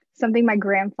something my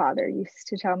grandfather used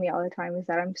to tell me all the time is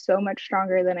that I'm so much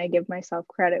stronger than I give myself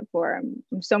credit for.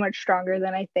 I'm so much stronger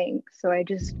than I think. So I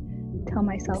just tell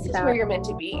myself This is where that. you're meant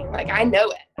to be. Like, I know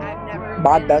it. I've never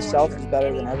My been best more self sure is of better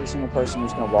than anything. every single person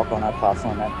who's going to walk on that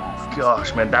platform at Nationals.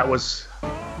 Gosh, man, that was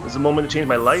a moment that changed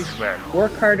my life, man.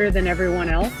 Work harder than everyone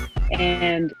else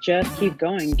and just keep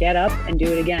going. Get up and do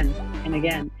it again and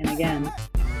again and again.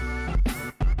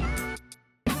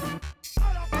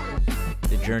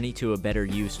 The journey to a better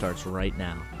you starts right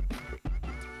now.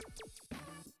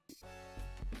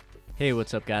 Hey,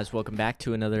 what's up, guys? Welcome back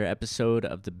to another episode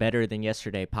of the Better Than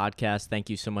Yesterday podcast.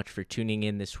 Thank you so much for tuning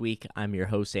in this week. I'm your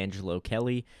host, Angelo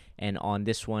Kelly, and on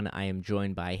this one, I am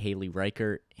joined by Haley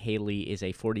Reichert. Haley is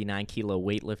a 49-kilo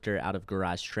weightlifter out of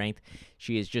Garage Strength.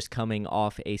 She is just coming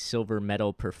off a silver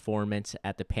medal performance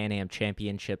at the Pan Am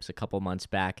Championships a couple months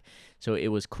back, so it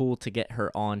was cool to get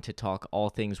her on to talk all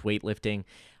things weightlifting.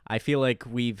 I feel like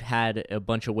we've had a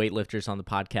bunch of weightlifters on the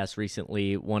podcast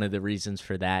recently. One of the reasons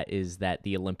for that is that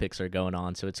the Olympics are going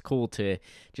on, so it's cool to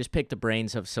just pick the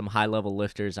brains of some high-level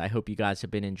lifters. I hope you guys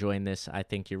have been enjoying this. I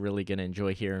think you're really going to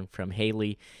enjoy hearing from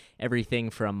Haley,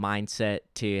 everything from mindset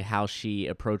to how she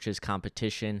approaches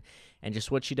competition and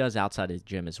just what she does outside of the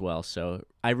gym as well. So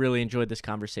I really enjoyed this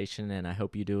conversation, and I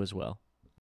hope you do as well.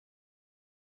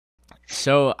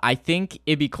 So I think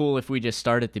it'd be cool if we just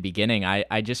start at the beginning.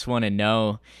 I just want to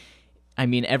know, I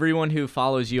mean, everyone who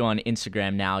follows you on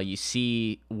Instagram now, you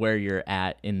see where you're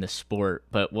at in the sport,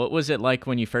 but what was it like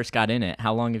when you first got in it?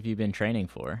 How long have you been training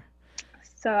for?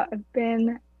 So I've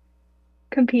been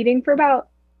competing for about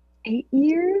 8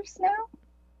 years now.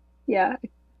 Yeah, I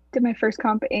did my first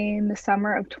comp in the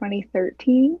summer of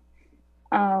 2013.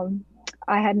 I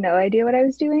had no idea what I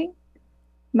was doing.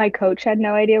 My coach had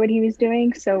no idea what he was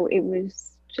doing, so it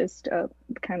was just a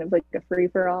kind of like a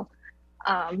free-for-all.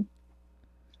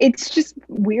 It's just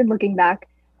weird looking back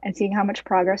and seeing how much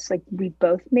progress like we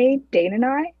both made, Dane and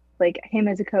I, like him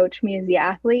as a coach, me as the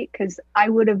athlete, because I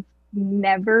would have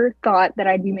never thought that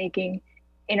I'd be making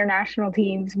international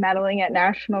teams, medaling at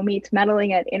national meets,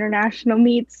 medaling at international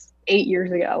meets 8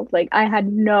 years ago. Like I had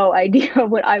no idea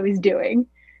what I was doing.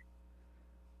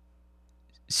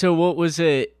 So what was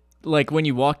it like when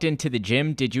you walked into the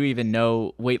gym? Did you even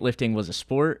know weightlifting was a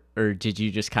sport, or did you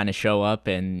just kind of show up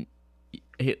and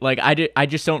like I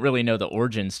just don't really know the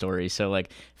origin story, so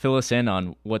like fill us in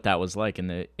on what that was like in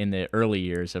the early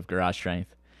years of Garage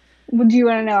Strength. Well, do you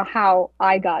want to know how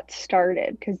I got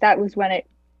started? Because that was when it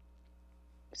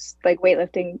like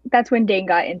weightlifting. That's when Dane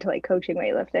got into like coaching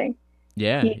weightlifting.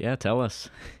 Yeah, tell us.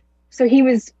 So he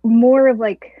was more of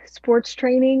like sports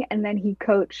training, and then he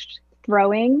coached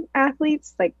throwing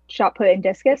athletes like shot put and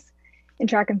discus in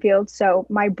track and field. So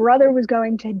my brother was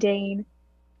going to Dane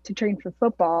to train for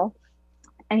football,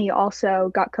 and he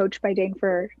also got coached by Dane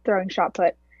for throwing shot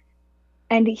put.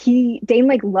 And Dane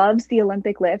like loves the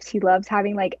Olympic lifts. He loves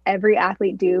having like every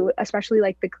athlete do, especially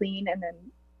like the clean and then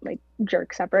like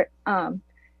jerk separate, to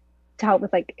help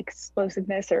with like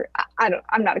explosiveness or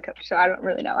I'm not a coach, so I don't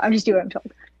really know. I'm just doing what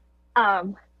I'm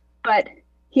told. But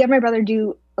he had my brother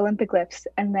do Olympic lifts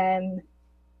and then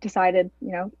decided,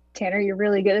 Tanner, you're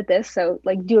really good at this, so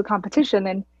like do a competition.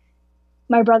 And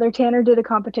my brother Tanner did a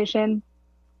competition,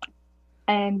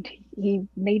 and he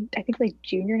made, I think, like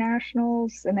junior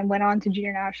nationals, and then went on to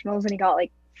junior nationals, and he got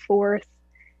like fourth,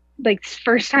 like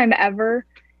first time ever.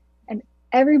 And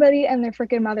everybody and their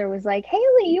freaking mother was like,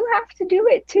 Haley, you have to do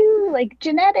it too. Like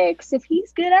genetics, if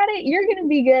he's good at it, you're going to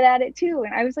be good at it too.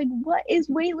 And I was like, what is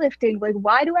weightlifting? Like,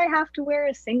 why do I have to wear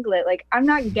a singlet? Like, I'm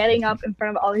not getting up in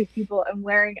front of all these people and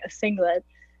wearing a singlet.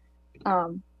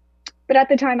 But at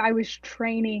the time I was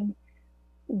training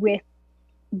with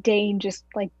Dane just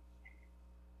like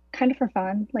kind of for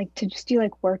fun, like to just do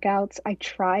like workouts. I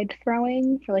tried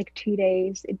throwing for like 2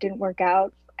 days. It didn't work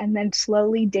out. And then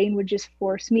slowly Dane would just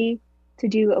force me to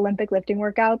do Olympic lifting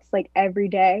workouts like every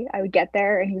day. I would get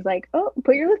there and he was like, oh,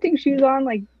 put your lifting shoes on.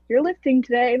 Like you're lifting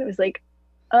today. And it was like,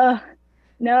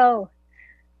 no.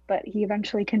 But he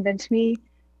eventually convinced me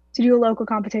to do a local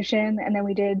competition. And then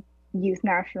we did youth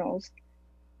nationals.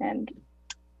 And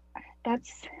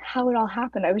that's how it all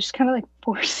happened. I was just kind of like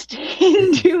forced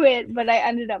into it, but I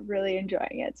ended up really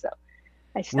enjoying it. So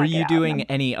I stuck Were it you out. doing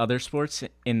any other sports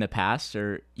in the past,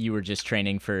 or you were just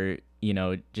training for,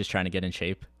 just trying to get in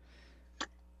shape?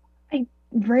 I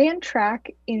ran track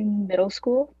in middle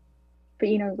school, but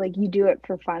like you do it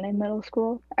for fun in middle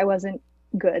school. I wasn't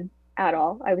good at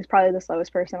all. I was probably the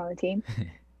slowest person on the team.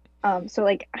 So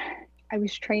like I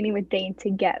was training with Dane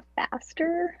to get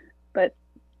faster, but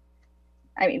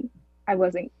I mean, I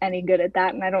wasn't any good at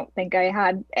that, and I don't think I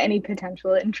had any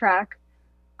potential in track.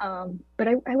 But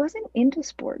I wasn't into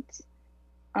sports.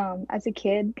 As a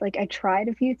kid, like I tried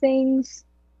a few things,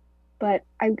 but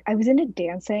I was into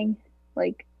dancing.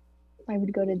 Like I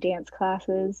would go to dance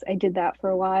classes. I did that for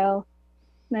a while.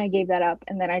 Then I gave that up,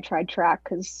 and then I tried track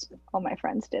because all my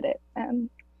friends did it, and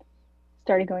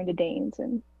started going to Danes,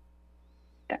 and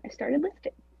then I started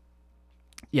lifting.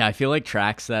 Yeah, I feel like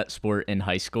track's that sport in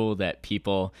high school that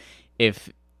people, if,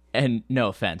 and no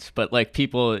offense, but like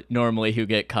people normally who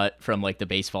get cut from like the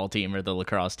baseball team or the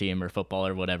lacrosse team or football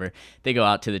or whatever, they go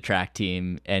out to the track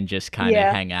team and just kind of Yeah.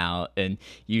 hang out. And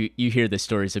you hear the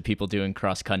stories of people doing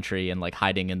cross country and like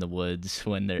hiding in the woods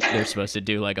when they're supposed to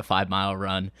do like a 5 mile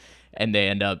run, and they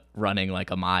end up running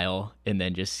like a mile and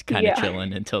then just kind of Yeah.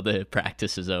 chilling until the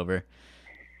practice is over.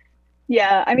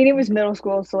 Yeah, I mean, it was middle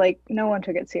school, so like no one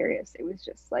took it serious. It was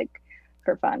just like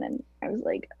for fun. And I was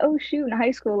like, oh, shoot, in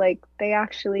high school, like they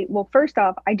actually, well, first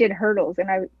off, I did hurdles,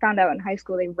 and I found out in high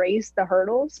school they raised the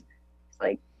hurdles. It's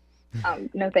like,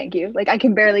 no, thank you. Like I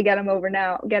can barely get over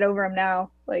them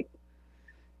now. Like,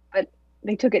 but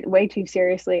they took it way too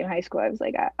seriously in high school. I was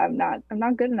like, I'm not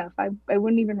good enough. I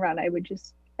wouldn't even run.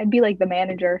 I'd be like the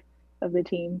manager of the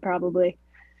team probably.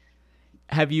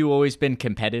 Have you always been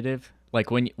competitive?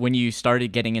 Like when you started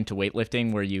getting into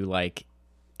weightlifting, were you like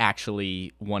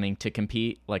actually wanting to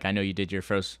compete? Like I know you did your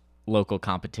first local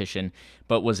competition,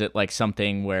 but was it like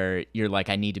something where you're like,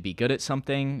 I need to be good at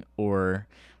something, or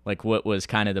like what was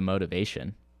kind of the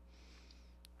motivation?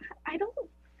 I don't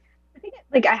I think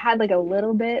like I had like a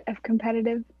little bit of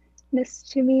competitiveness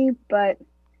to me, but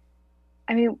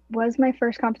I mean, it was my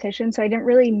first competition, so I didn't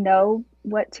really know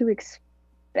what to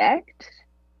expect.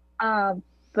 Um,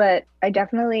 but I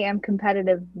definitely am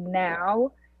competitive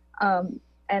now,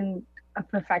 and a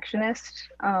perfectionist.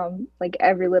 Like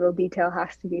every little detail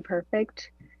has to be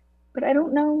perfect. But I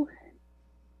don't know.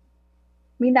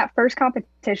 I mean, that first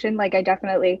competition, like I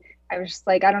was just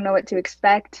like, I don't know what to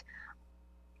expect.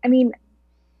 I mean,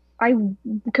 I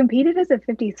competed as a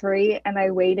 53 and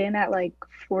I weighed in at like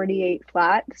 48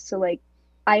 flat. So like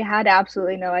I had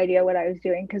absolutely no idea what I was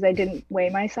doing because I didn't weigh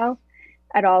myself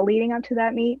at all leading up to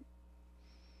that meet.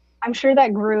 I'm sure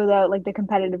that grew though, like the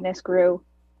competitiveness grew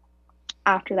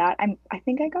after that. I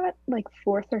think I got like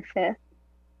fourth or fifth.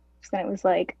 So then it was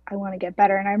like I want to get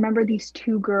better. And I remember these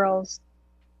two girls,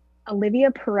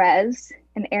 Olivia Perez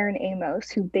and Erin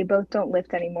Amos, who they both don't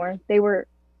lift anymore.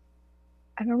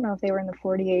 I don't know if they were in the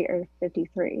 48 or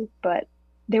 53, but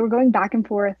they were going back and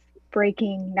forth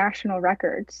breaking national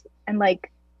records. And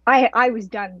like I was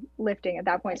done lifting at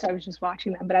that point, so I was just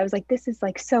watching them, but I was like, this is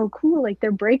like so cool. Like they're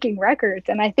breaking records.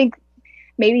 And I think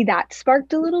maybe that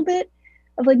sparked a little bit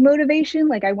of like motivation.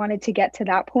 Like I wanted to get to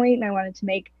that point, and I wanted to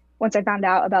make, once I found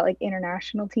out about like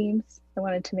international teams, I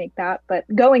wanted to make that. But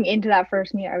going into that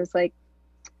first meet, I was like,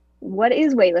 what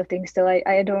is weightlifting still?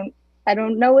 I don't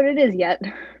know what it is yet.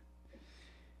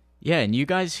 Yeah, and you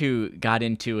guys who got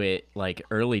into it like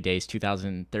early days,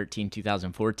 2013,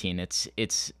 2014,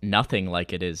 it's nothing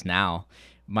like it is now.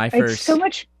 My It's so first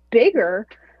much bigger.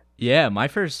 Yeah, my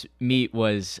first meet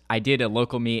was I did a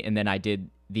local meet, and then I did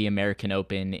the American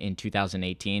Open in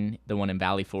 2018, the one in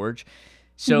Valley Forge.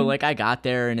 So Mhm. like I got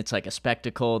there and it's like a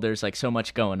spectacle. There's like so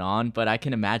much going on, but I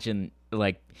can imagine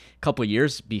like a couple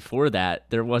years before that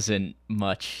there wasn't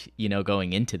much,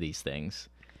 going into these things.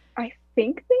 I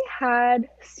think they had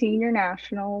senior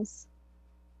nationals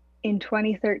in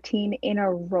 2013 in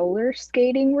a roller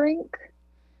skating rink.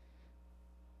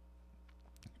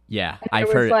 Yeah, And there I've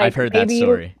was heard I've like heard that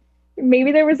story.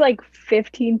 maybe there was like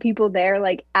 15 people there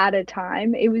like at a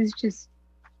time. It was just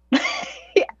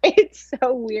it's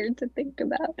so weird to think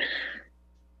about.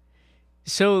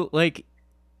 So like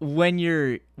when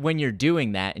you're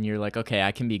doing that and you're like, okay,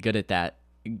 I can be good at that,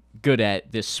 good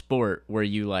at this sport where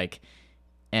you like,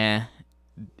 eh,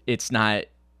 it's not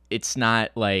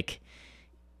like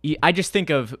I just think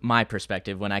of my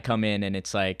perspective when I come in and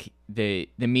it's like the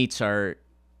meets are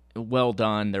well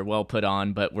done, they're well put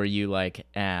on, but were you like,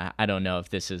 I don't know if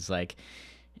this is like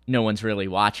no one's really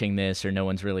watching this or no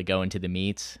one's really going to the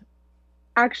meets.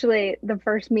 Actually, the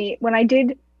first meet when I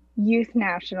did youth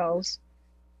nationals,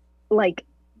 like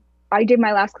I did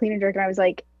my last clean and jerk and I was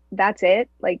like, that's it.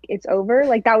 Like it's over.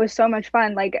 Like that was so much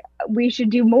fun. Like we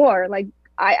should do more. Like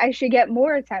I should get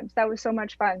more attempts. That was so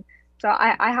much fun. So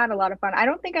I had a lot of fun. I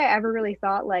don't think I ever really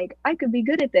thought like I could be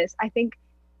good at this. I think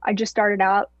I just started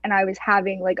out and I was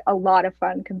having like a lot of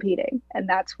fun competing. And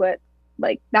that's why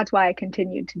I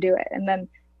continued to do it. And then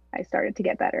I started to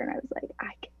get better and I was like,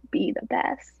 I can be the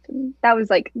best. And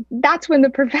that's when the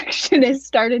perfectionist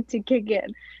started to kick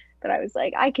in. But I was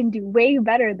like, I can do way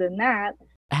better than that.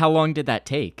 How long did that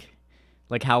take?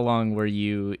 Like how long were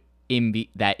you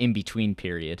that in between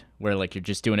period where like you're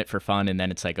just doing it for fun and then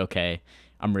it's like, okay,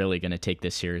 I'm really going to take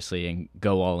this seriously and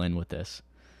go all in with this?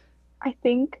 I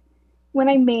think when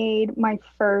I made my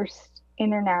first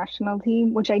international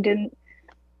team, which I didn't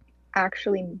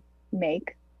actually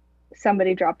make,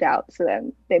 somebody dropped out, so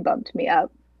then they bumped me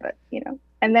up. But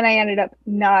and then I ended up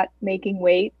not making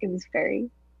weight. It was very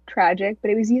tragic,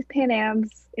 but it was Youth Pan Ams.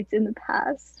 It's in the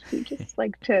past. We just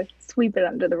like to sweep it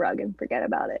under the rug and forget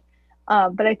about it.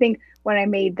 But I think when I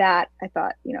made that, I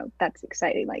thought, that's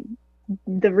exciting. Like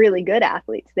the really good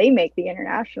athletes, they make the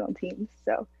international teams.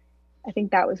 So I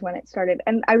think that was when it started.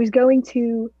 And I was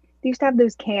they used to have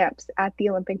those camps at the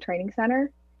Olympic Training Center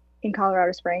in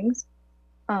Colorado Springs.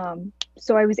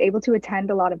 So I was able to attend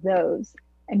a lot of those,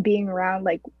 and being around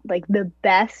like the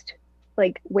best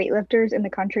like weightlifters in the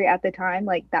country at the time,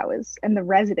 like that was, and the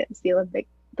residents, the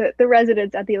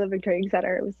residents at the Olympic Training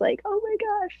Center, it was like, oh my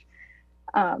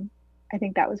gosh. I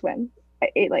think that was when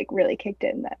it like really kicked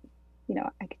in that,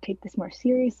 I could take this more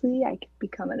seriously. I could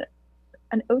become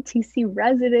an OTC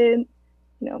resident,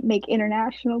 make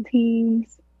international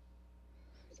teams.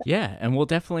 Yeah, and we'll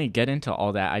definitely get into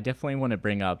all that. I definitely want to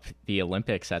bring up the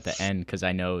Olympics at the end because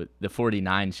I know the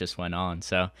 49s just went on.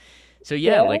 So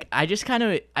yeah, like I just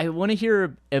I want to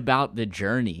hear about the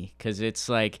journey, because it's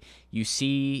like you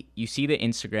see the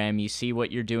Instagram, you see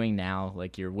what you're doing now,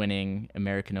 like you're winning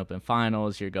American Open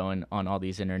finals, you're going on all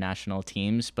these international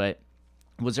teams, but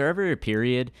was there ever a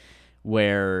period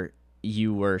where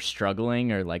you were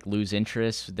struggling or like lose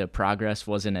interest, the progress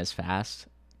wasn't as fast?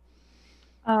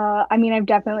 I mean, I've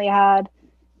definitely had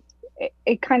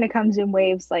it kind of comes in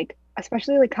waves, like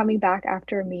especially like coming back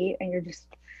after a meet and you're just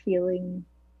feeling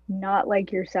not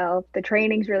like yourself. The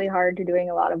training's really hard, you're doing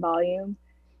a lot of volume,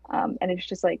 and it's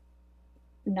just like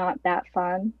not that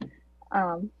fun.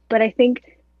 But I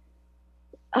think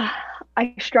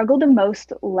I struggled the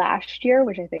most last year,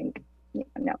 which I think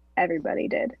everybody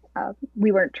did.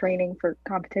 We weren't training for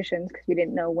competitions because we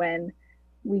didn't know when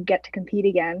we'd get to compete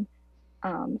again.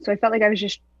 So I felt like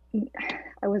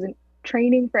I wasn't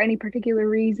training for any particular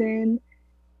reason.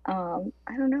 I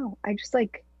don't know. I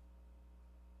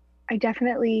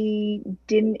definitely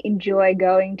didn't enjoy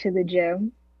going to the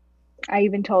gym. I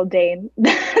even told Dane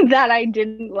that I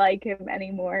didn't like him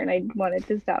anymore and I wanted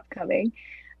to stop coming.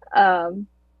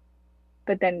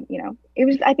 But then,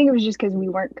 I think it was just because we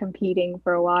weren't competing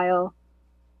for a while.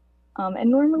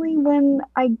 And normally when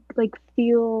I like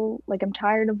feel like I'm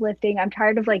tired of lifting, I'm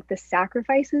tired of like the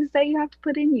sacrifices that you have to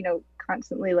put in,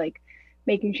 constantly like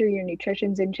making sure your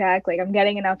nutrition's in check, like I'm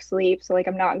getting enough sleep, so like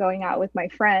I'm not going out with my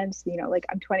friends, like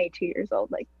I'm 22 years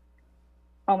old, like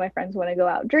all my friends want to go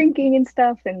out drinking and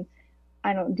stuff, and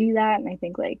I don't do that. And I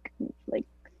think like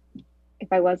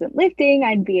if I wasn't lifting,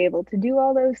 I'd be able to do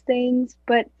all those things,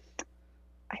 but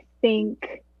I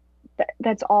think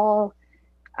that's all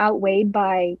outweighed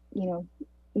by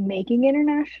making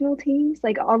international teams.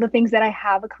 Like all the things that I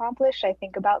have accomplished, I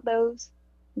think about those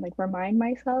and like remind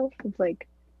myself of like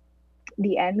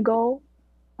the end goal,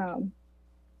 and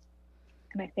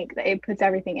I think that it puts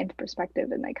everything into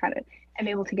perspective, and I kind of am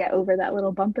able to get over that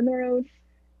little bump in the road.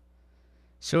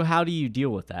 So how do you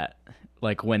deal with that,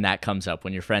 like when that comes up,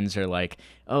 when your friends are like,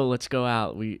 oh, let's go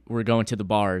out, we're going to the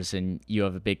bars, and you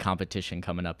have a big competition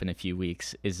coming up in a few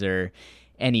weeks? Is there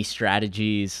any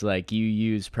strategies like you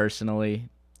use personally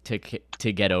to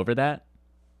get over that?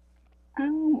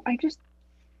 I just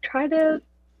try to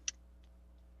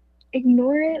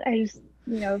ignore it. I just,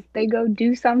 if they go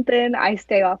do something, I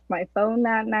stay off my phone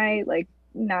that night, like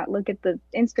not look at the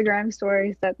Instagram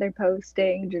stories that they're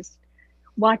posting, just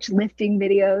watch lifting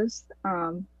videos,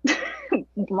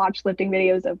 watch lifting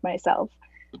videos of myself,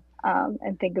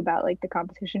 and think about like the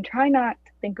competition. Try not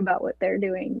to think about what they're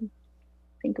doing.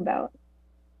 Think about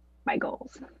my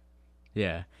goals.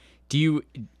 Yeah.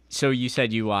 So you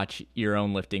said you watch your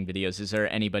own lifting videos. Is there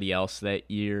anybody else that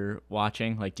you're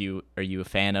watching? Like, are you a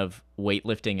fan of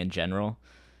weightlifting in general?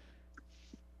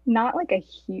 Not like a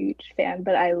huge fan,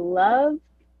 but I love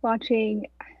watching,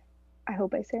 I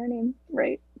hope I say her name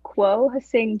right, Kuo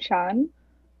Hsing Chun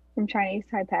from Chinese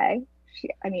Taipei.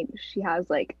 She has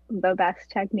like the best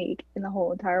technique in the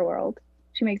whole entire world.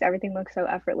 She makes everything look so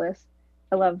effortless.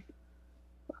 I love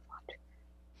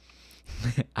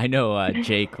I know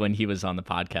Jake, when he was on the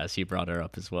podcast, he brought her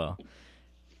up as well.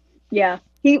 Yeah,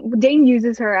 Dane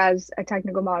uses her as a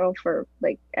technical model for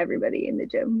like everybody in the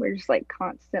gym. We're just like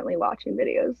constantly watching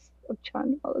videos of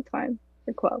Chun all the time,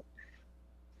 or Kuo.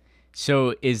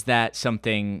 So is that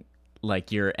something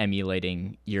like you're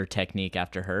emulating your technique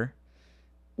after her?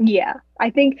 Yeah,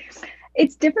 I think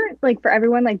it's different like for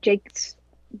everyone. Like Jake's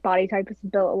body type is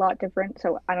built a lot different,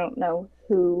 so I don't know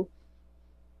who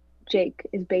Jake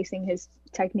is basing his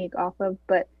technique off of,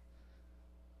 but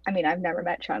I mean, I've never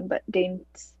met Chun, but Dane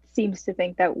seems to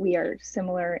think that we are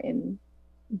similar in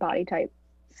body type.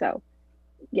 So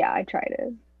yeah, I try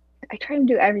to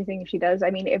do everything she does. I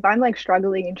mean, if I'm like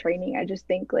struggling in training, I just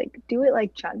think like do it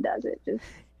like Chun does it. Just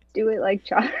do it like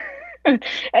Chun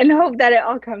and hope that it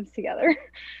all comes together.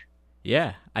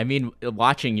 Yeah, I mean,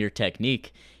 watching your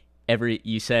technique,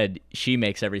 you said she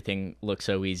makes everything look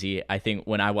so easy. I think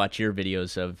when I watch your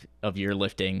videos of your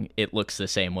lifting, it looks the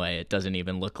same way. It doesn't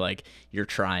even look like you're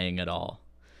trying at all.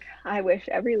 I wish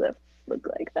every lift looked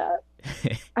like that.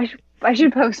 I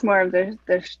should post more of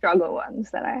the struggle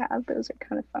ones that I have. Those are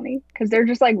kind of funny because they're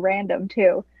just like random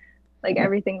too. Like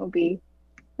everything will be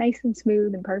nice and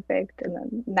smooth and perfect, and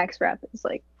then next rep is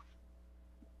like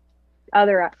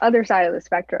other side of the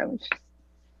spectrum. It's just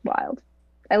wild.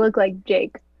 I look like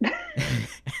Jake.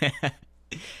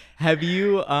 Have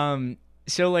you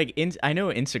so like I know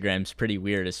Instagram's pretty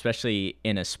weird, especially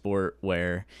in a sport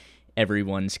where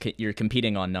you're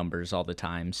competing on numbers all the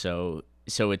time. So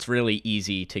it's really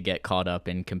easy to get caught up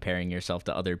in comparing yourself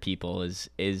to other people. Is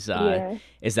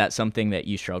that something that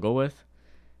you struggle with?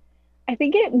 I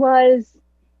think it was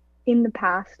in the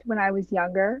past when I was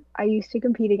younger. I used to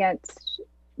compete against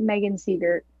Megan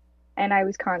Siegert, and I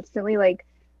was constantly like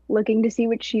looking to see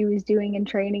what she was doing in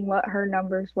training, what her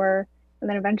numbers were. And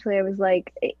then eventually I was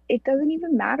like, it doesn't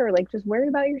even matter. Like, just worry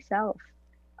about yourself.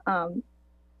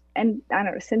 And I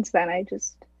don't know, since then, I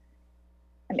just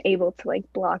am able to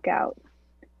like block out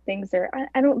things there.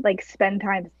 I don't like spend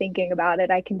time thinking about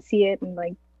it. I can see it and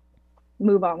like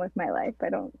move on with my life.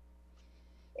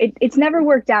 It's never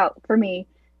worked out for me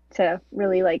to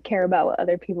really like care about what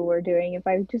other people were doing. If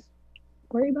I just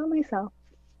worry about myself,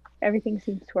 everything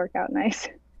seems to work out nice.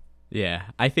 Yeah,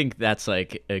 I think that's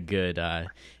like a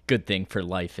good thing for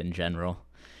life in general.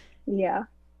 Yeah.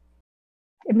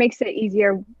 It makes it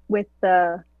easier with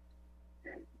the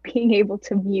being able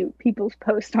to mute people's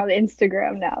posts on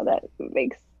Instagram now. That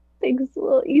makes things a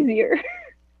little easier.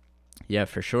 Yeah,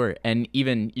 for sure. And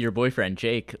even your boyfriend,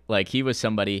 Jake, like he was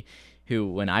somebody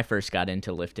who, when I first got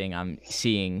into lifting, I'm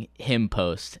seeing him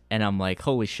post and I'm like,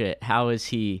 holy shit, how is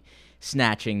he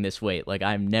snatching this weight? Like,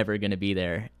 I'm never going to be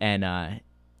there. And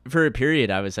for a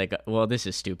period, I was like, well, this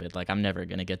is stupid. Like, I'm never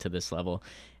going to get to this level.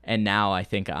 And now I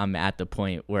think I'm at the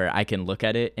point where I can look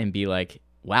at it and be like,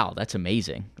 wow, that's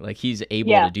amazing. Like, he's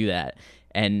able to do that.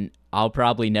 And I'll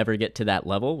probably never get to that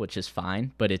level, which is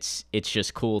fine. But it's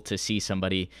just cool to see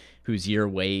somebody who's your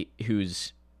weight,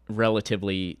 who's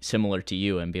relatively similar to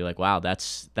you, and be like, wow,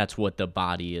 that's what the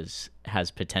body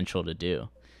has potential to do.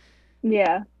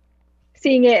 Yeah.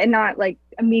 Seeing it and not like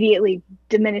immediately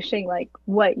diminishing like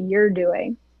what you're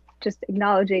doing, just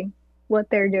acknowledging what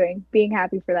they're doing, being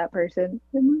happy for that person,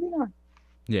 and moving on.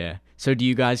 Yeah. So do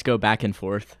you guys go back and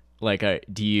forth? Like,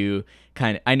 do you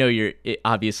I know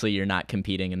obviously you're not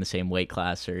competing in the same weight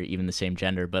class or even the same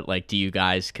gender, but like, do you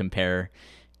guys compare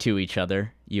to each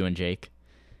other, you and Jake?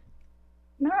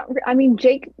 I mean,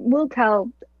 Jake will tell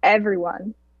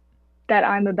everyone that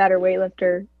I'm a better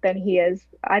weightlifter than he is.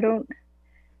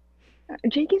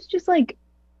 Jake is just like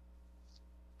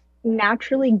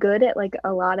naturally good at like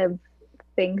a lot of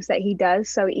things that he does.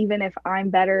 So even if I'm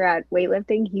better at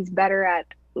weightlifting, he's better at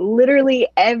literally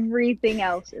everything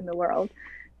else in the world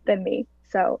than me.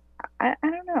 So I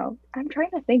don't know. I'm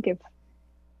trying to think if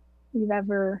you've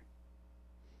ever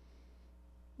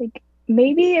like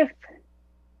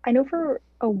I know for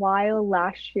a while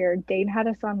last year, Dane had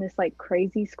us on this like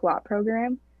crazy squat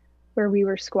program where we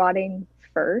were squatting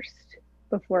first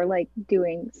before like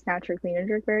doing snatch or clean and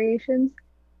jerk variations.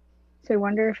 So I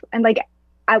wonder if, and like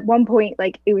at one point,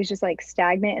 like it was just like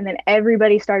stagnant and then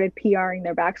everybody started PRing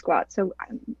their back squats. So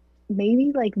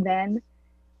maybe like then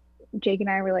Jake and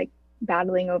I were like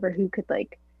battling over who could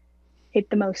like hit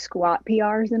the most squat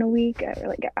PRs in a week, or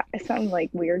like something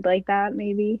like weird like that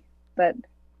maybe. But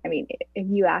I mean, if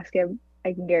you ask him,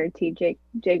 I can guarantee Jake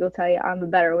will tell you I'm a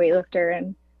better weightlifter,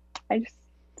 and I just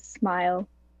smile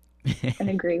and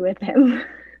agree with him.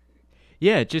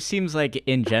 Yeah, it just seems like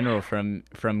in general from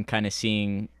kind of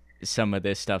seeing some of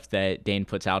this stuff that Dane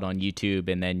puts out on YouTube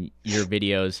and then your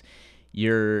videos,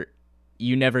 you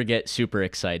never get super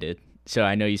excited. So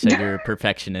I know you said you're a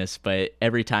perfectionist, but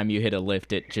every time you hit a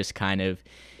lift, it just kind of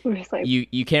Just like,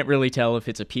 you can't really tell if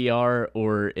it's a PR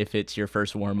or if it's your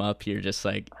first warm up. You're just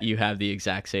like, you have the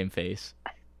exact same face.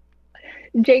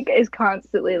 Jake is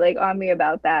constantly like on me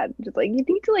about that. Just like, you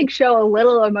need to like show a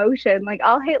little emotion. Like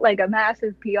I'll hit like a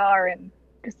massive PR and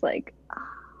just like,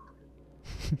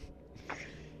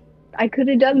 I could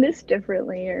have done this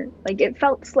differently, or like it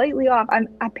felt slightly off. I'm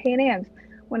at Pan Am's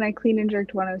when I clean and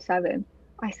jerked 107.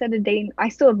 I said to Dane, I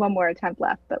still have one more attempt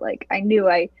left, but like I knew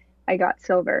I got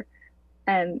silver.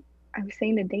 And I was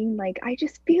saying to Dane, like, I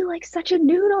just feel like such a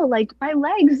noodle. Like, my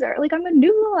legs are like, I'm a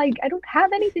noodle. Like, I don't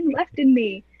have anything left in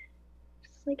me.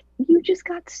 Just like, you just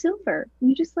got silver.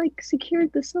 You just like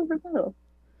secured the silver medal.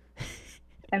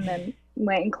 And then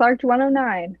went and clarked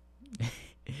 109.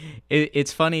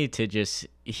 It's funny to just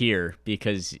hear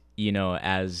because,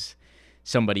 as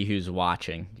somebody who's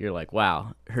watching, you're like,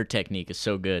 wow, her technique is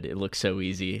so good. It looks so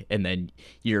easy. And then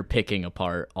you're picking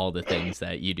apart all the things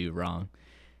that you do wrong.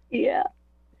 Yeah.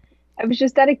 I was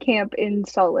just at a camp in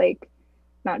Salt Lake.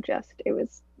 Not just, it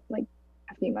was like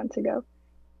a few months ago.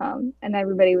 And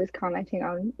everybody was commenting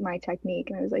on my technique.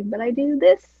 And I was like, but I do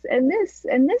this and this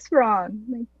and this wrong.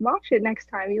 Like, watch it next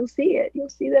time. You'll see it. You'll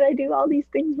see that I do all these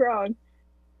things wrong.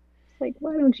 It's like,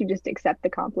 why don't you just accept the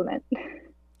compliment?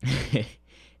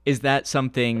 Is that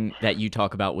something that you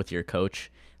talk about with your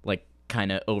coach? Like,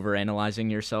 kind of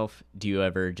overanalyzing yourself? Do you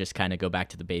ever just kind of go back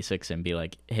to the basics and be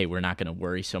like, hey, we're not going to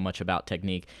worry so much about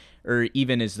technique? Or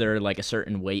even is there like a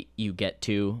certain weight you get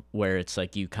to where it's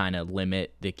like you kind of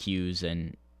limit the cues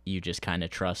and you just kind of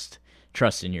trust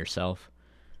in yourself?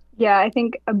 Yeah, I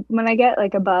think when I get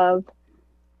like above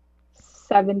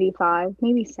 75,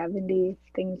 maybe 70,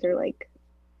 things are like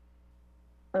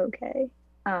okay.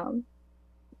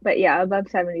 But yeah, above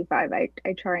 75, I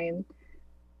try and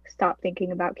stop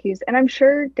thinking about cues. And I'm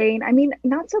sure Dane, I mean,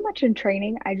 not so much in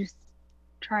training. I just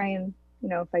try and,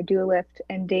 if I do a lift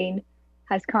and Dane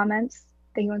has comments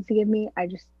that he wants to give me, I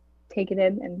just take it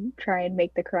in and try and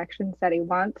make the corrections that he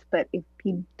wants. But if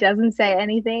he doesn't say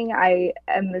anything, I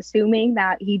am assuming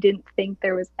that he didn't think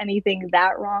there was anything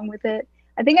that wrong with it.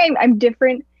 I think I'm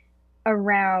different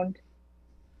around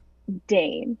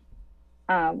Dane,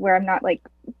 where I'm not like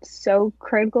so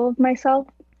critical of myself.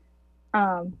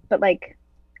 But like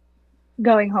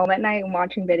going home at night and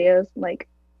watching videos like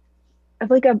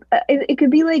of like it could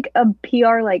be like a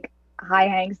PR like high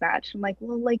hang snatch. I'm like,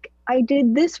 well, like I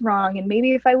did this wrong, and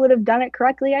maybe if I would have done it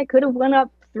correctly, I could have went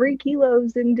up 3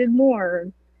 kilos and did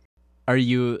more. Are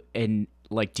you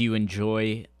do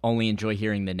you only enjoy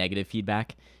hearing the negative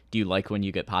feedback? Do you like when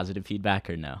you get positive feedback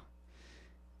or no?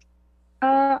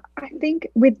 I think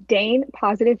with Dane,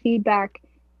 positive feedback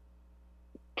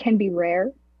can be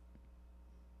rare,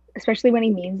 especially when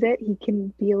he means it. He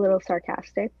can be a little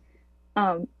sarcastic.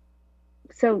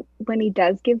 So when he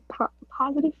does give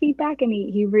positive feedback and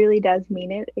he really does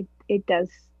mean it, it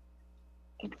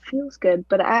feels good.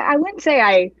 But I wouldn't say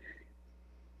I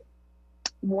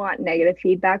want negative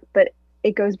feedback, but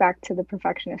it goes back to the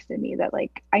perfectionist in me that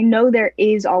like I know there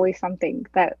is always something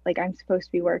that like I'm supposed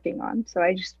to be working on. So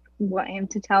I just want him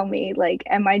to tell me like,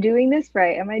 am I doing this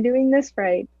right? Am I doing this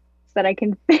right? So that I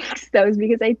can fix those,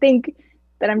 because I think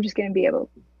that I'm just going to be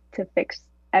able to fix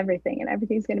everything and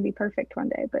everything's going to be perfect one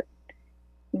day. But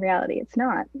in reality, it's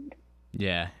not.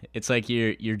 Yeah, it's like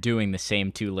you're doing the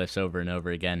same 2 lifts over and over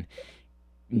again,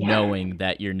 Yeah. knowing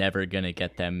that you're never going to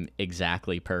get them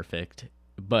exactly perfect,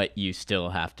 but you still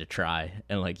have to try,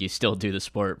 and like you still do the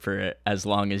sport for as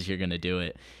long as you're going to do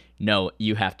it. No,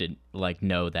 you have to like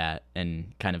know that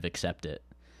and kind of accept it.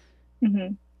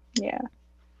 Mm-hmm. Yeah.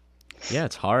 Yeah,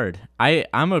 it's hard.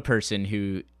 I'm a person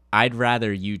who I'd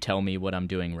rather you tell me what I'm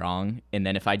doing wrong, and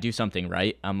then if I do something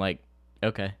right, I'm like,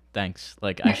 okay, thanks.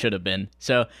 Like I should have been.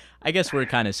 So I guess we're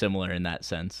kind of similar in that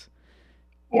sense.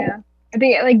 Yeah. I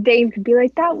think like Dave could be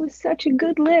like, that was such a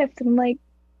good lift. And I'm like,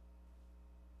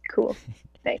 cool.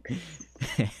 Thanks.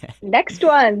 Next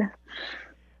one.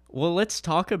 Well, let's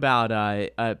talk about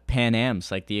Pan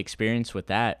Am's, like the experience with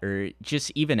that, or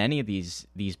just even any of these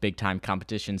big time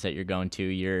competitions that you're going to.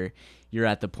 You're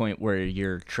at the point where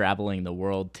you're traveling the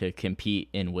world to compete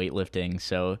in weightlifting.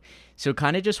 So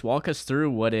kind of just walk us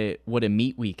through what a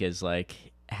meet week is like,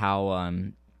 how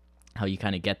you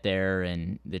kind of get there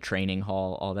and the training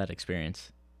hall, all that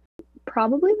experience.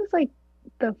 Probably was like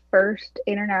the first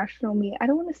international meet. I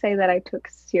don't want to say that I took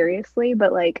seriously,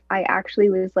 but like I actually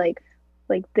was like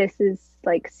this is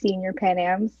like senior Pan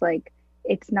Am's. Like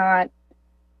it's not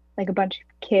like a bunch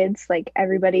of kids. Like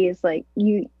everybody is like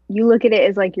you look at it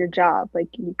as like your job. Like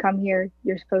you come here,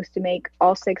 you're supposed to make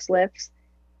all 6 lifts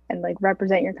and like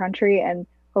represent your country and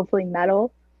hopefully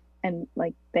medal, and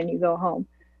like then you go home.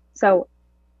 So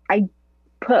I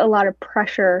put a lot of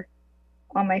pressure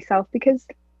on myself because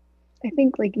I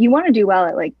think like you want to do well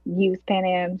at like youth Pan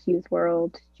Am's, youth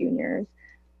world, juniors.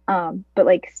 But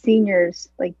like seniors,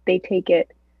 like they take it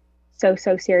so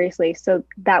seriously. So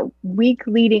that week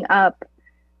leading up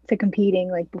to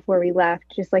competing, like before we left,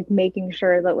 just like making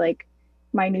sure that like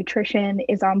my nutrition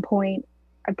is on point.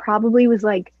 I probably was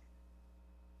like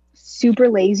super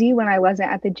lazy when I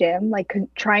wasn't at the gym, like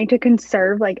trying to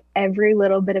conserve like every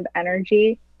little bit of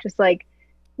energy, just like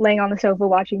laying on the sofa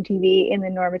watching TV in the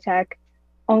Normatec,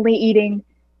 only eating,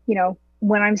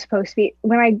 when I'm supposed to be.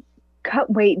 When I cut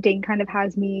weight, Dane kind of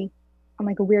has me on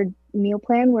like a weird meal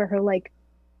plan where he'll like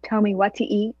tell me what to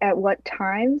eat at what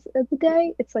times of the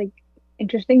day. It's like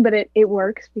interesting, but it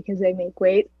works because they make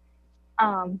weight.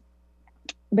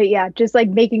 But yeah, just like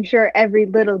making sure every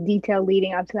little detail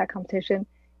leading up to that competition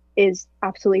is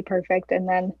absolutely perfect. And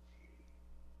then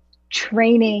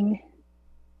training.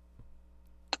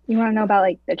 You want to know about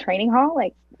like the training hall,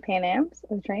 like Pan Am's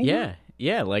of training?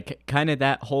 Yeah, like kind of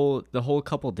the whole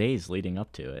couple days leading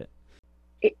up to it.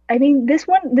 I mean, this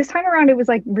time around, it was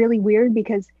like really weird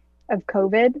because of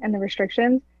COVID and the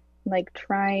restrictions. Like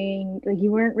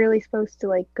you weren't really supposed to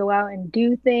like go out and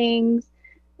do things,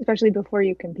 especially before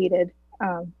you competed.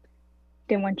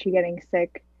 Didn't want you getting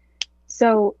sick.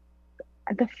 So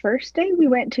the first day we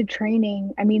went to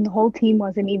training, I mean, the whole team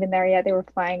wasn't even there yet. They were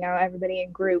flying out, everybody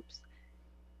in groups.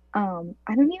 I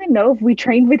don't even know if we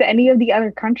trained with any of the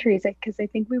other countries because I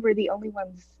think we were the only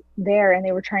ones there, and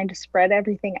they were trying to spread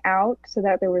everything out so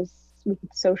that we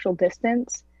could social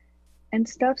distance and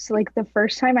stuff. So like the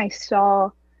first time I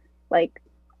saw like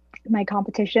my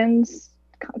competitors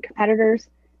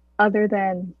other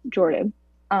than Jordan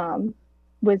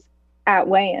was at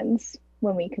weigh-ins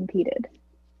when we competed.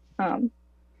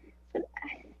 But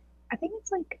I think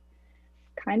it's like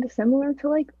kind of similar to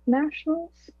like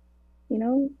nationals.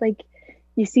 Like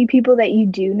you see people that you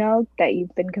do know that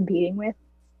you've been competing with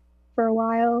for a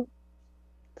while.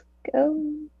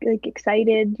 Like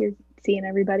excited, you're seeing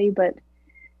everybody, but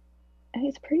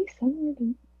it's pretty similar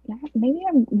to that. Maybe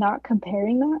I'm not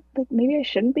comparing that. Like maybe I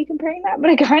shouldn't be comparing that, but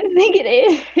I kind of think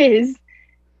it is.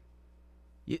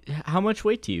 How much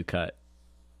weight do you cut?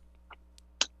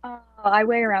 I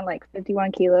weigh around like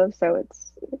 51 kilos, so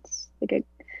it's like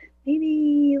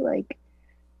maybe like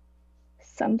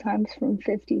sometimes from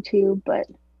 52, but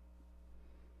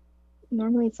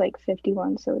normally it's like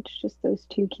 51, so it's just those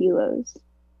 2 kilos.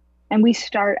 And we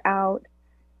start out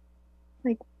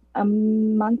like a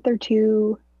month or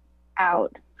two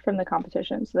out from the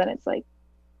competition, so then it's like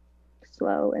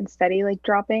slow and steady, like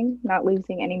dropping, not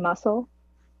losing any muscle.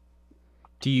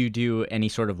 Do you do any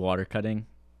sort of water cutting,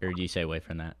 or do you stay away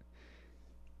from that?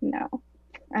 No,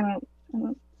 I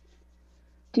don't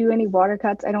do any water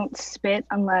cuts. I don't spit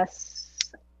unless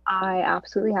I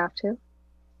absolutely have to.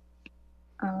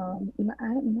 I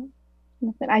don't know.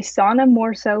 Nothing. I sauna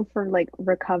more so for like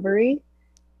recovery.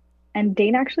 And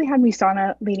Dane actually had me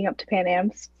sauna leading up to Pan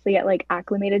Am's to get like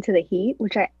acclimated to the heat,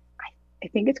 which I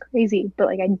think it's crazy, but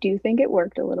like I do think it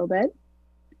worked a little bit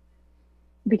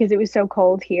because it was so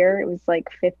cold here. It was like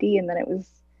 50, and then it was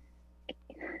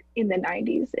in the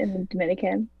 90s in the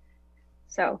Dominican.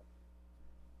 So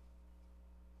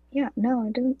yeah, no,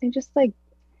 it doesn't. It just like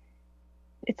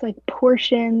it's like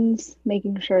portions,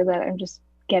 making sure that I'm just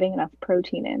getting enough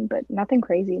protein in, but nothing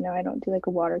crazy. No, I don't do like a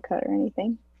water cut or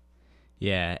anything.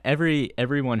 Yeah,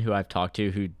 everyone who I've talked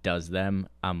to who does them,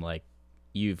 I'm like,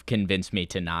 you've convinced me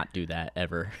to not do that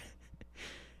ever.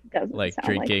 Doesn't like sound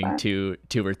drinking like 2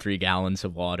 or 3 gallons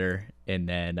of water and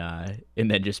then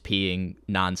just peeing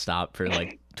nonstop for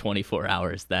like 24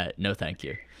 hours. That no, thank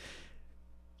you.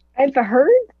 I've heard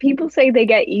people say they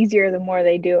get easier the more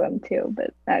they do them too,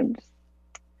 but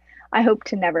I hope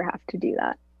to never have to do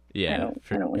that. Yeah, I don't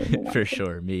really want for to.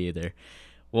 sure, me either.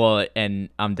 Well, and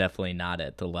I'm definitely not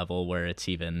at the level where it's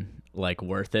even like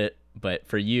worth it. But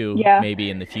for you, Yeah. maybe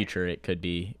in the future it could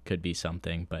be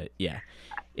something. But yeah,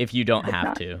 if you don't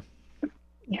have to.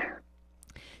 Yeah.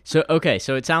 So okay,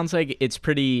 so it sounds like it's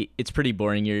pretty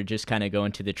boring. You're just kind of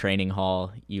going to the training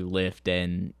hall, you lift,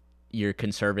 and you're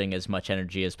conserving as much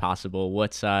energy as possible.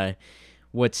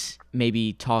 What's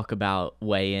maybe talk about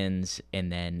weigh-ins,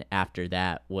 and then after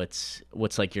that, what's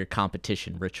like your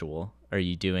competition ritual? Are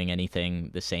you doing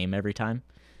anything the same every time?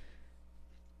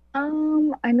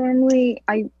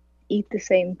 I eat the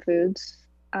same foods.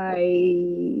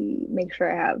 I make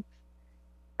sure I have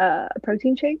a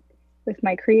protein shake with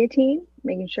my creatine,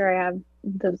 making sure I have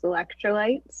those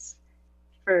electrolytes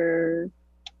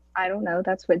I don't know,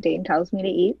 that's what Dane tells me to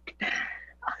eat.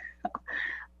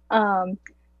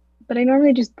 But I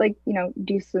normally just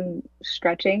do some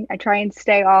stretching. I try and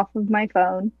stay off of my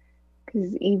phone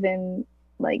because even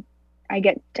like I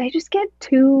just get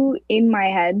too in my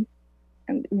head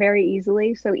very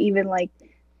easily. So even like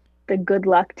the good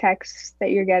luck texts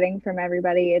that you're getting from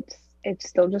everybody, it's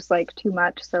still just like too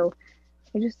much. So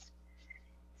I just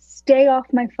stay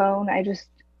off my phone. I just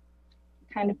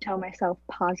kind of tell myself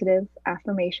positive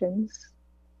affirmations,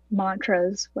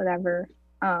 mantras, whatever.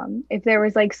 If there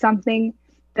was like something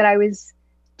that I was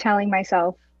telling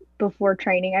myself before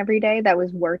training every day that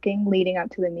was working leading up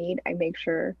to the meet, I make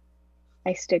sure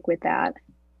I stick with that.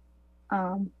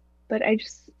 But I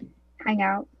just hang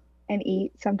out and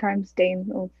eat. Sometimes Dane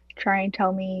will try and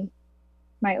tell me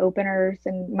my openers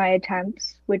and my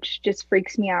attempts, which just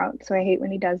freaks me out. So I hate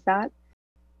when he does that.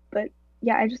 But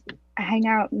yeah, I hang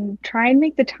out and try and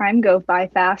make the time go by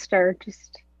faster.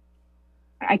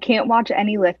 I can't watch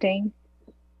any lifting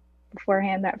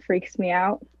beforehand. That freaks me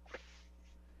out.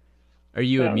 Are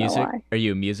you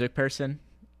a music person?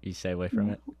 You stay away from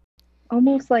it?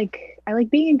 Almost like I like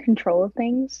being in control of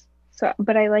things. So,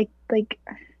 but I like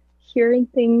hearing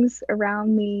things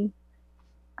around me.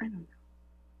 I don't know.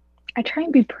 I try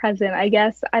and be present, I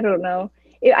guess. I don't know.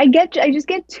 I just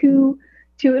get too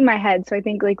in my head. So I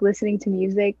think like listening to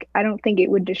music, I don't think it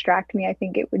would distract me. I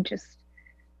think it would just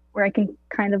where I can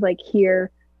kind of like hear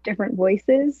different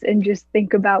voices and just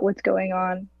think about what's going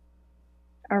on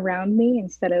around me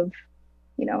instead of,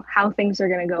 how things are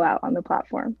going to go out on the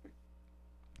platform.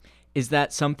 Is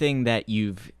that something that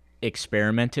you've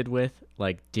experimented with?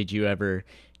 Like, did you ever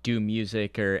do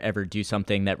music or ever do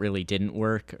something that really didn't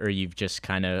work, or you've just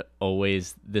kind of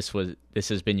always this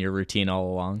has been your routine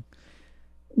all along?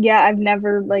 Yeah, I've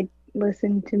never like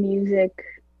listened to music,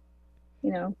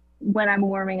 when I'm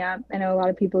warming up. I know a lot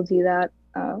of people do that.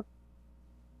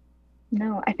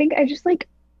 No, I think I just like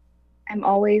I'm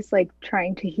always like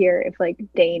trying to hear if like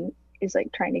Dane is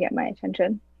like trying to get my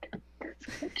attention.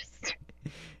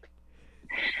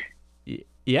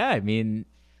 Yeah, I mean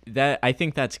I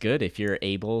think that's good if you're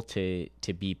able to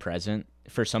be present.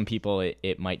 For some people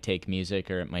it might take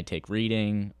music or it might take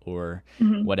reading or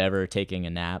whatever, taking a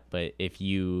nap, but if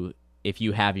you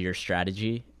have your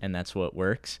strategy and that's what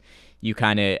works, you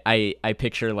kind of I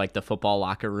picture like the football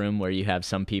locker room where you have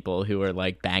some people who are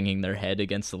like banging their head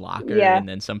against the locker, and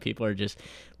then some people are just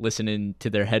listening to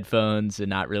their headphones and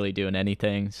not really doing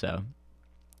anything. So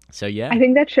yeah. I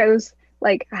think that shows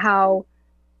like how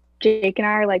Jake and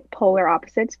I are like polar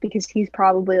opposites, because he's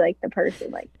probably like the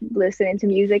person like listening to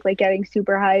music, like getting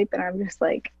super hype, and I'm just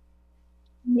like,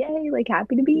 yay, like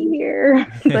happy to be here.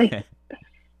 Like,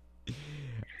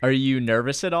 are you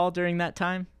nervous at all during that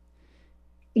time?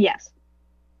 Yes.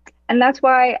 And that's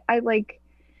why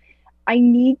I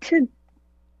need to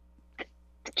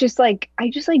just like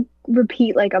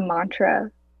repeat like a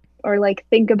mantra, or like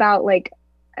think about like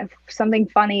something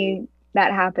funny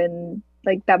that happened,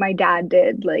 like that my dad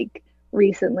did like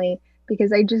recently,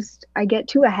 because I get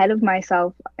too ahead of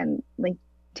myself and like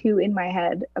too in my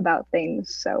head about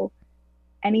things. So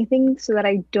anything so that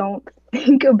I don't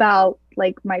think about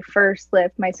like my first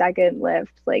lift, my second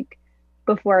lift, like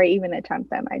before I even attempt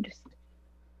them. I just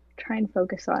try and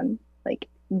focus on like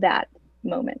that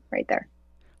moment right there.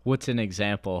 What's an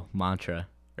example mantra,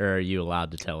 or are you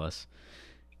allowed to tell us?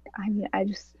 I mean, I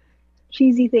just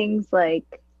cheesy things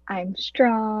like I'm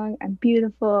strong, I'm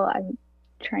beautiful, I'm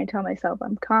trying to tell myself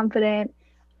I'm confident.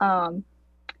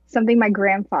 Something my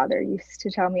grandfather used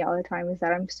to tell me all the time is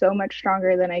that I'm so much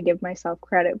stronger than I give myself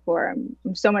credit for.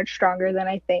 I'm so much stronger than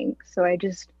I think. So I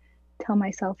just tell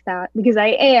myself that, because I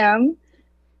am.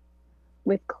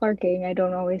 With clarking, I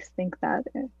don't always think that.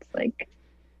 It's like,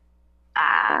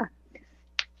 yeah,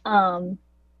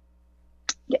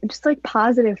 just like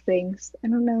positive things. I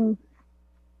don't know.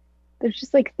 There's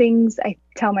just like things I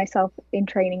tell myself in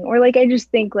training, or like I just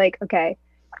think like, okay,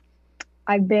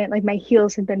 I've been like my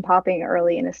heels have been popping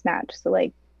early in a snatch, so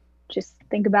like just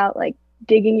think about like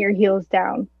digging your heels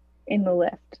down in the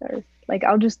lift, or like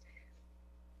I'll just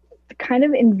kind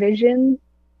of envision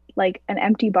like an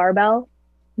empty barbell,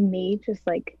 me just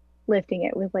like lifting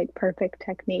it with like perfect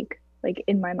technique like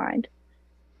in my mind.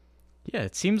 Yeah,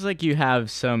 it seems like you have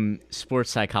some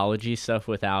sports psychology stuff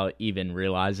without even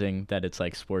realizing that it's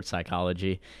like sports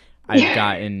psychology. I've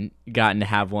gotten to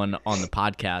have one on the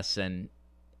podcast, and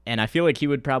I feel like he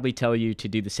would probably tell you to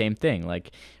do the same thing,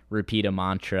 like repeat a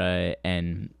mantra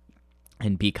and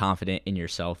be confident in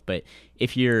yourself. But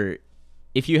if you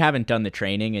haven't done the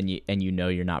training and you know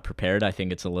you're not prepared, I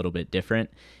think it's a little bit different.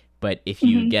 But if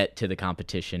you get to the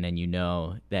competition and you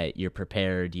know that you're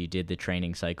prepared, you did the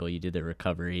training cycle, you did the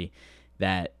recovery,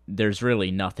 that there's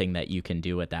really nothing that you can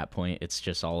do at that point. It's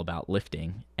just all about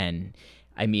lifting. And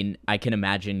I mean, I can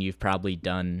imagine you've probably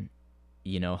done,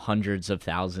 hundreds of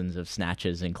thousands of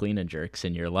snatches and clean and jerks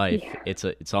in your life. Yeah.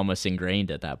 It's almost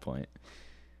ingrained at that point.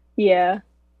 Yeah.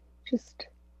 Just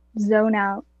zone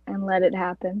out and let it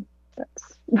happen.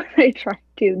 That's what I try to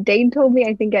do. Dane told me,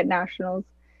 I think at nationals,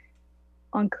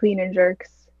 on clean and jerks,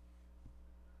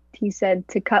 he said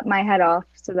to cut my head off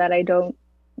so that I don't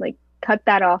like cut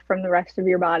that off from the rest of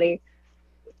your body,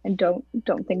 and don't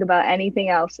think about anything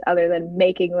else other than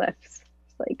making lifts.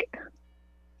 It's like,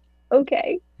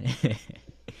 okay.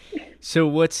 So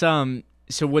what's what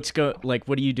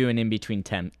are you doing in between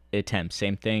attempts?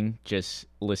 Same thing, just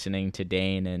listening to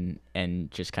Dane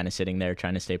and just kind of sitting there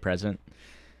trying to stay present.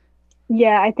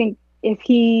 Yeah, I think if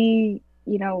he,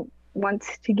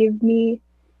 wants to give me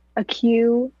a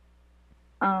cue,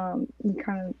 we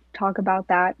kind of talk about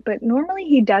that. But normally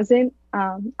he doesn't.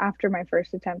 After my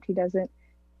first attempt, he doesn't.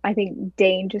 I think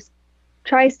Dane just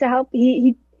tries to help.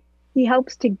 He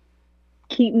helps to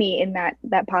keep me in that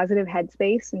positive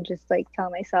headspace and just like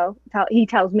he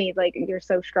tells me like you're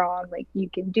so strong, like you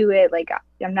can do it, like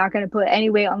I'm not going to put any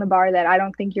weight on the bar that I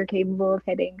don't think you're capable of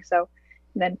hitting. So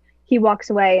then he walks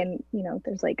away and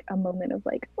there's like a moment of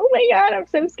like, oh my god, I'm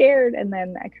so scared, and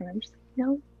then I kind of just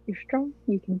no, you're strong,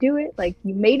 you can do it, like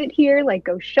you made it here, like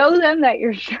go show them that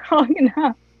you're strong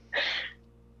enough.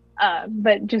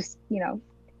 But just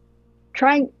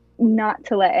trying not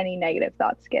to let any negative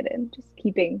thoughts get in, just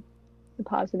keeping the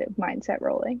positive mindset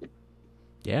rolling.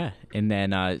 Yeah, and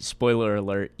then spoiler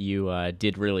alert, you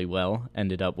did really well,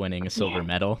 ended up winning a silver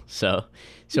medal. So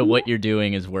what you're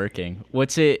doing is working.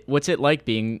 What's it like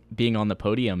being on the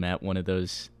podium at one of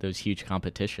those huge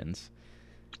competitions?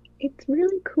 It's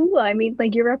really cool. I mean,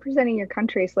 like you're representing your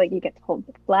country, so like you get to hold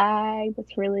the flag.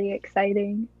 That's really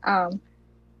exciting.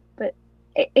 But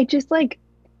it just like,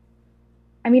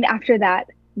 I mean, after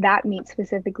that meet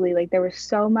specifically, like there was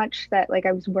so much that like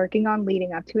I was working on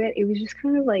leading up to it. It was just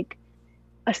kind of like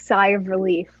a sigh of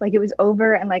relief. Like it was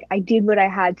over and like I did what I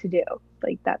had to do.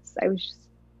 Like I was just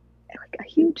like a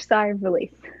huge sigh of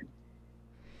relief.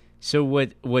 So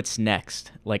what's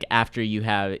next? Like after you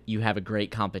have a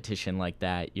great competition like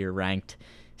that, you're ranked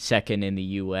second in the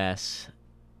US.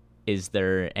 Is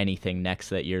there anything next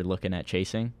that you're looking at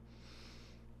chasing?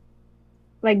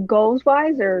 Like goals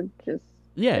wise or just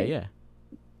Yeah.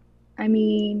 I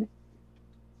mean,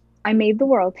 I made the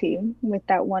world team with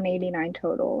that 189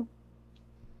 total.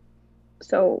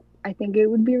 So I think it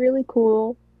would be really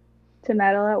cool to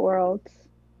medal at Worlds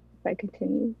if I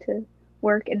continue to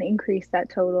work and increase that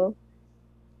total,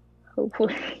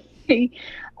 hopefully.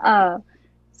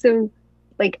 So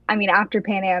like, I mean, after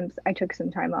Pan Am's, I took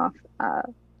some time off,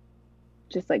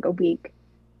 just like a week,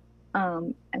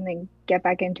 and then get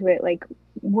back into it, like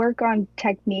work on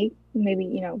technique,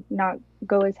 maybe, not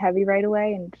go as heavy right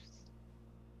away and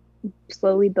just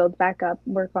slowly build back up,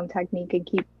 work on technique and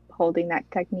keep holding that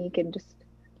technique and just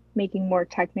making more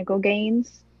technical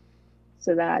gains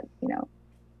so that,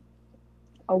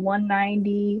 a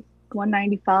 190,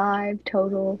 195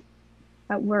 total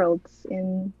at Worlds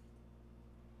in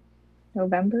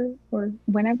November or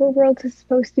whenever Worlds is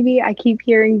supposed to be. I keep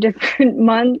hearing different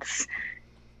months.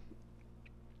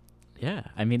 Yeah,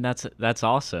 I mean that's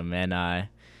awesome, and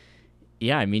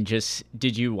yeah, I mean, just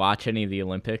did you watch any of the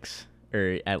Olympics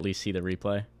or at least see the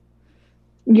replay?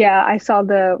 Yeah, I saw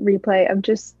the replay of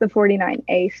just the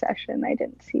 49A session. I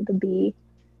didn't see the B.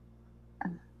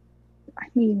 I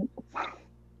mean,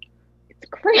 it's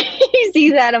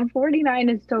crazy that a 49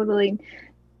 is totaling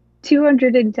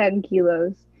 210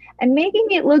 kilos and making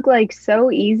it look like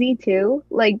so easy too.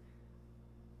 Like,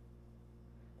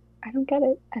 I don't get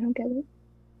it.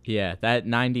 Yeah, that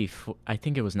 94, I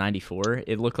think it was 94.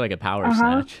 It looked like a power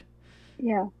snatch.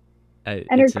 Yeah.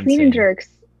 And her clean insane. and jerks,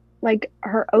 like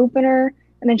her opener,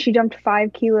 and then she jumped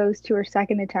 5 kilos to her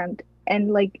second attempt,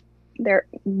 and like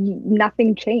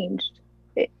nothing changed.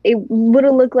 It would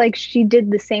have looked like she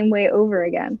did the same way over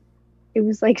again. It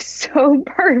was like so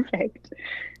perfect.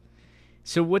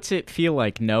 So what's it feel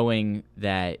like knowing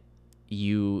that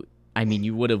you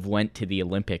would have went to the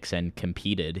Olympics and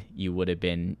competed? You would have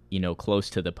been, close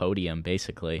to the podium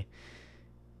basically.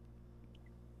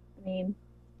 I mean,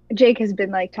 Jake has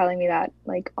been like telling me that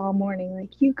like all morning,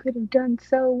 like you could have done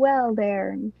so well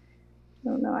there. And I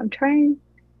don't know. I'm trying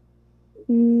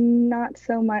not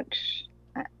so much,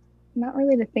 not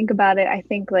really to think about it. I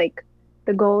think like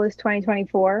the goal is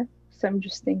 2024. So I'm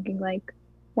just thinking like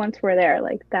once we're there,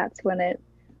 like that's when it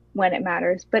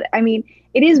matters. But I mean,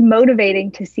 it is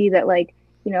motivating to see that like,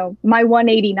 my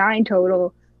 189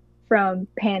 total from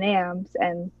Pan Am's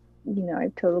and,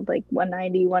 I've totaled like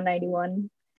 190, 191.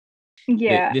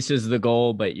 Yeah. This is the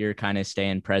goal, but you're kind of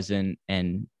staying present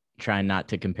and trying not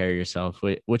to compare yourself,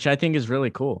 which I think is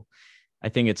really cool. I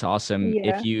think it's awesome.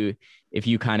 Yeah. If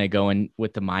you kind of go in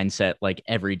with the mindset, like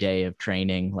every day of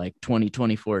training, like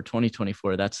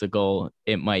 2024, that's the goal.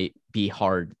 It might be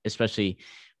hard, especially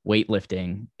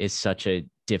weightlifting is such a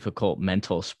difficult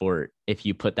mental sport. If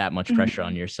you put that much pressure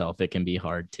on yourself, it can be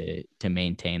hard to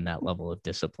maintain that level of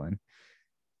discipline.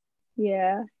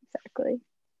 Yeah, exactly.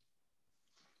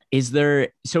 Is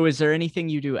there anything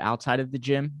you do outside of the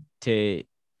gym to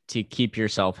keep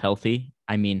yourself healthy?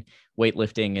 I mean,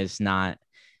 weightlifting is not,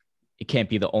 it can't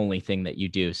be the only thing that you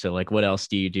do. So like, what else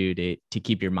do you do to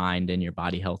keep your mind and your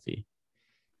body healthy?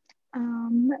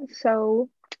 So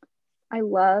I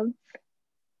love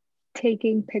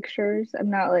taking pictures. I'm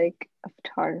not like a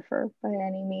photographer by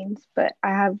any means, but I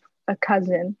have a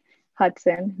cousin,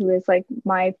 Hudson, who is like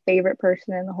my favorite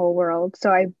person in the whole world.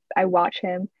 So I watch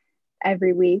him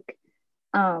every week.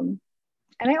 And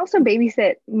I also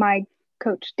babysit my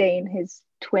coach Dane, his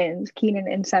twins, Keenan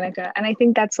and Seneca. And I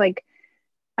think that's like,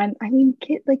 I mean,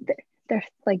 kid, like they're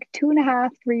like 2.5,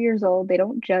 3 years old. They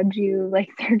don't judge you. Like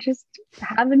they're just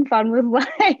having fun with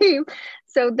life.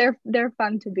 So they're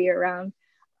fun to be around.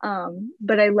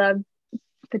 But I love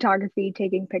photography,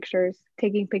 taking pictures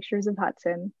of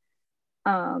Hudson.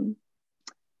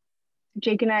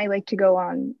 Jake and I like to go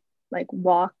on like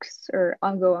walks, or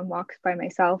I'll go on walks by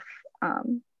myself,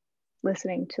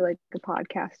 listening to like a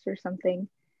podcast or something.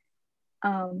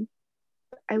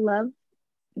 I love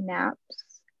naps,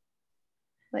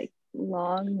 like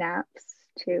long naps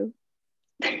too.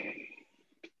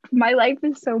 My life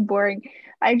is so boring.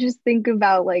 I just think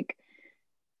about like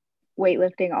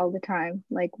weightlifting all the time.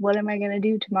 Like, what am I going to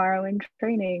do tomorrow in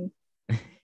training?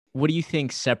 What do you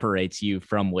think separates you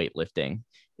from weightlifting?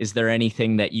 Is there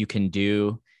anything that you can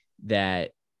do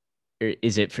that, or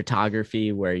is it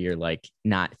photography where you're like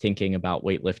not thinking about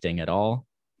weightlifting at all?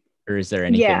 Or is there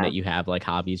anything that you have like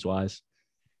hobbies wise?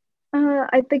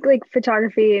 I think like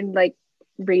photography and like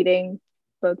reading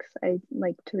books. I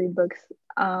like to read books.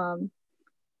 And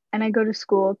I go to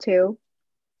school too,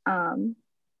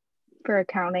 for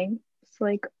accounting. It's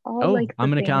like all like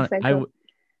I'm an accountant.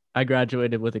 I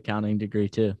graduated with accounting degree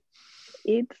too.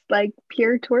 It's like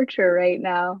pure torture right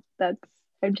now.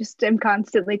 I'm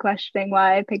constantly questioning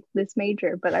why I picked this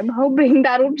major, but I'm hoping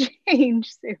that'll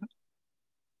change soon.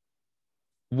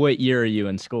 What year are you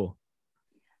in school?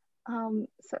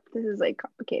 So this is like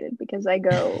complicated because I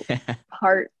go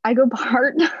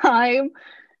part-time.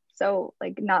 So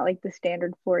like not like the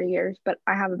standard 4 years, but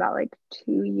I have about like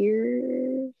 2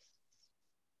 years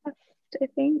left, I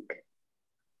think.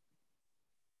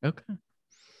 Okay.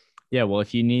 Yeah, well,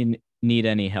 if you need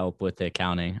any help with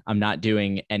accounting, I'm not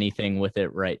doing anything with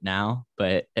it right now,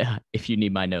 but if you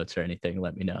need my notes or anything,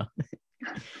 let me know.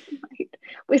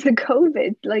 With the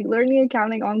COVID, like learning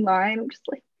accounting online, I'm just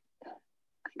like,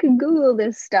 I could Google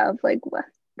this stuff. Like, what?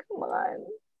 Come on.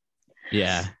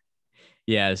 Yeah.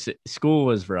 School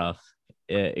was rough.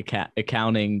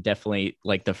 Accounting definitely,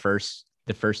 like the first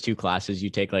 2 classes you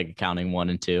take, like accounting 1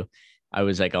 and 2. I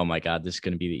was like, oh my God, this is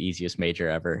going to be the easiest major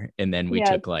ever. And then we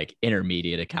took like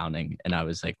intermediate accounting, and I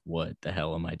was like, what the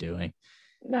hell am I doing?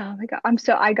 Oh my God.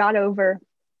 I got over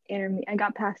I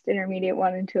got past intermediate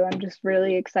 1 and 2. I'm just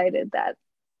really excited that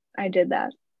I did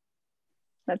that.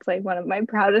 That's like one of my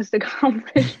proudest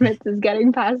accomplishments is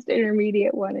getting past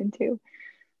intermediate 1 and 2.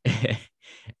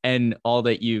 And all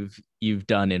that you've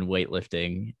done in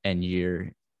weightlifting, and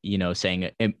you're,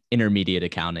 saying intermediate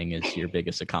accounting is your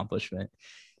biggest accomplishment.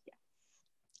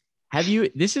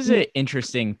 This is an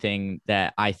interesting thing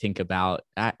that I think about.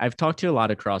 I've talked to a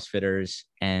lot of CrossFitters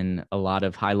and a lot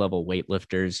of high level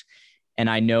weightlifters, and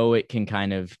I know it can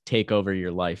kind of take over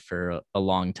your life for a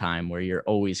long time where you're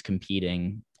always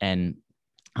competing. And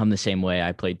I'm the same way.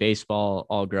 I played baseball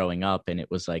all growing up, and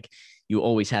it was like you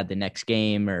always had the next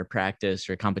game or practice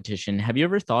or competition. Have you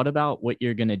ever thought about what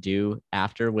you're going to do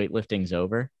after weightlifting's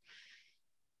over?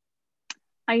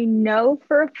 I know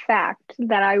for a fact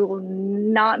that I will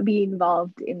not be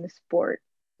involved in the sport.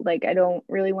 Like, I don't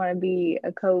really want to be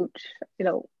a coach. I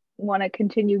don't want to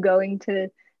continue going to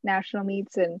national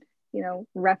meets and,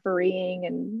 refereeing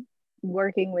and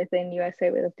working within USA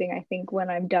Weightlifting. I think when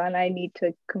I'm done, I need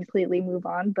to completely move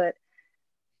on. But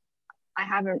I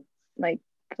haven't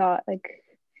thought,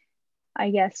 I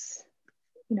guess,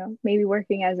 maybe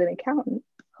working as an accountant,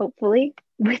 hopefully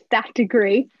with that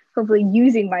degree, hopefully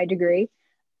using my degree.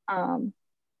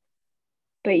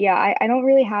 But yeah, I don't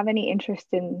really have any interest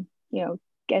in,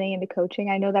 getting into coaching.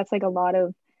 I know that's like a lot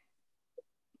of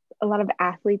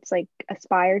athletes like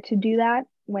aspire to do that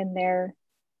when they're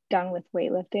done with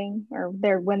weightlifting, or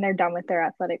when they're done with their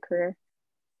athletic career.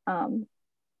 But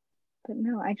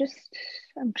no,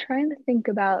 I'm trying to think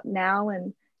about now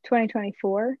in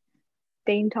 2024.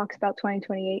 Dane talks about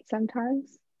 2028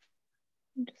 sometimes.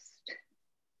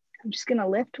 I'm just gonna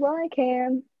lift while I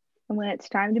can. And when it's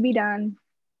time to be done,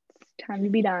 it's time to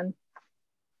be done.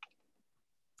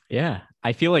 Yeah.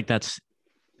 I feel like that's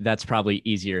probably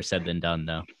easier said than done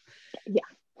though. Yeah.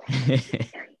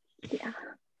 Yeah.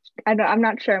 I'm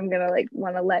not sure I'm going to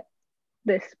want to let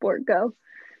this sport go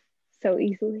so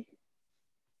easily.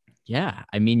 Yeah,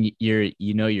 I mean,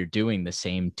 you're doing the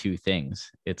same two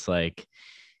things. It's like,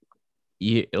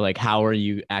 how are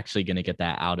you actually going to get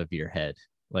that out of your head?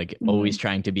 Like always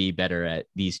trying to be better at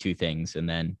these two things. And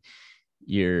then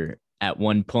you're at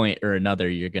one point or another,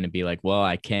 you're going to be like, well,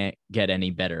 I can't get any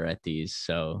better at these.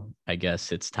 So I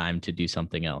guess it's time to do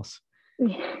something else.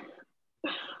 Yeah.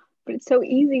 But it's so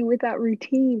easy with that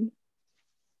routine.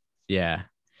 Yeah.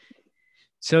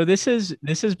 So this has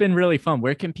been really fun.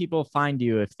 Where can people find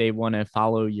you if they want to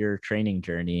follow your training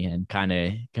journey and kind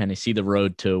of see the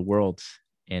road to Worlds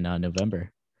in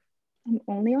November? I'm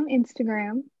only on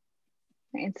Instagram.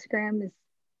 My Instagram is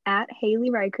at Haley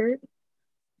Reichert.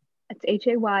 It's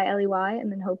Hayley,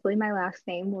 and then hopefully my last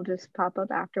name will just pop up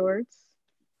afterwards,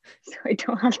 so I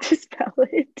don't have to spell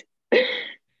it.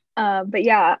 But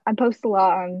yeah, I post a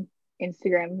lot on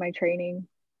Instagram, my training.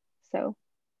 So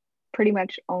pretty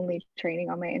much only training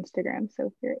on my Instagram. So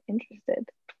if you're interested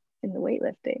in the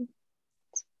weightlifting,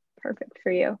 it's perfect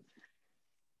for you.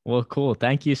 Well, cool.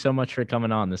 Thank you so much for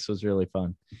coming on. This was really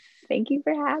fun. Thank you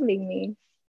for having me.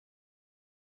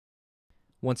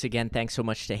 Once again, thanks so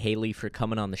much to Haley for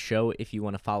coming on the show. If you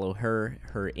want to follow her,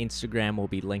 her Instagram will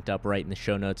be linked up right in the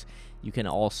show notes. You can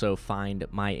also find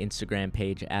my Instagram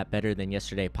page at Better Than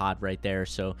Yesterday Pod right there.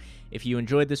 So if you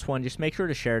enjoyed this one, just make sure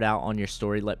to share it out on your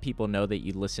story. Let people know that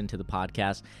you listen to the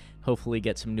podcast. Hopefully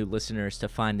get some new listeners to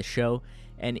find the show.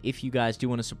 And if you guys do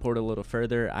want to support a little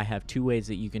further, I have 2 ways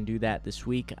that you can do that this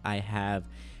week. I have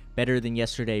Better Than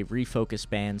Yesterday Refocus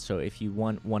Band. So if you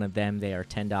want one of them, they are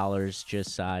 $10.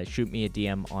 Just shoot me a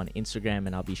DM on Instagram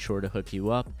and I'll be sure to hook you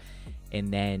up.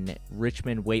 And then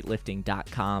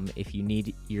richmondweightlifting.com if you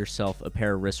need yourself a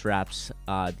pair of wrist wraps.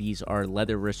 These are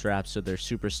leather wrist wraps, so they're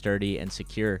super sturdy and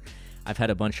secure. I've had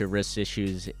a bunch of wrist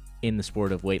issues in the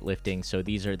sport of weightlifting, so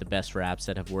these are the best wraps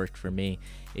that have worked for me.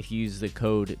 If you use the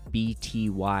code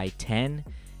BTY10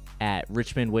 at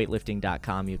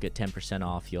richmondweightlifting.com, you'll get 10%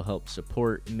 off. You'll help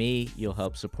support me, you'll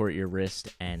help support your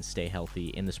wrist, and stay healthy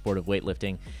in the sport of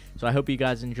weightlifting. So I hope you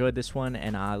guys enjoyed this one,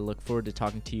 and I look forward to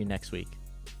talking to you next week.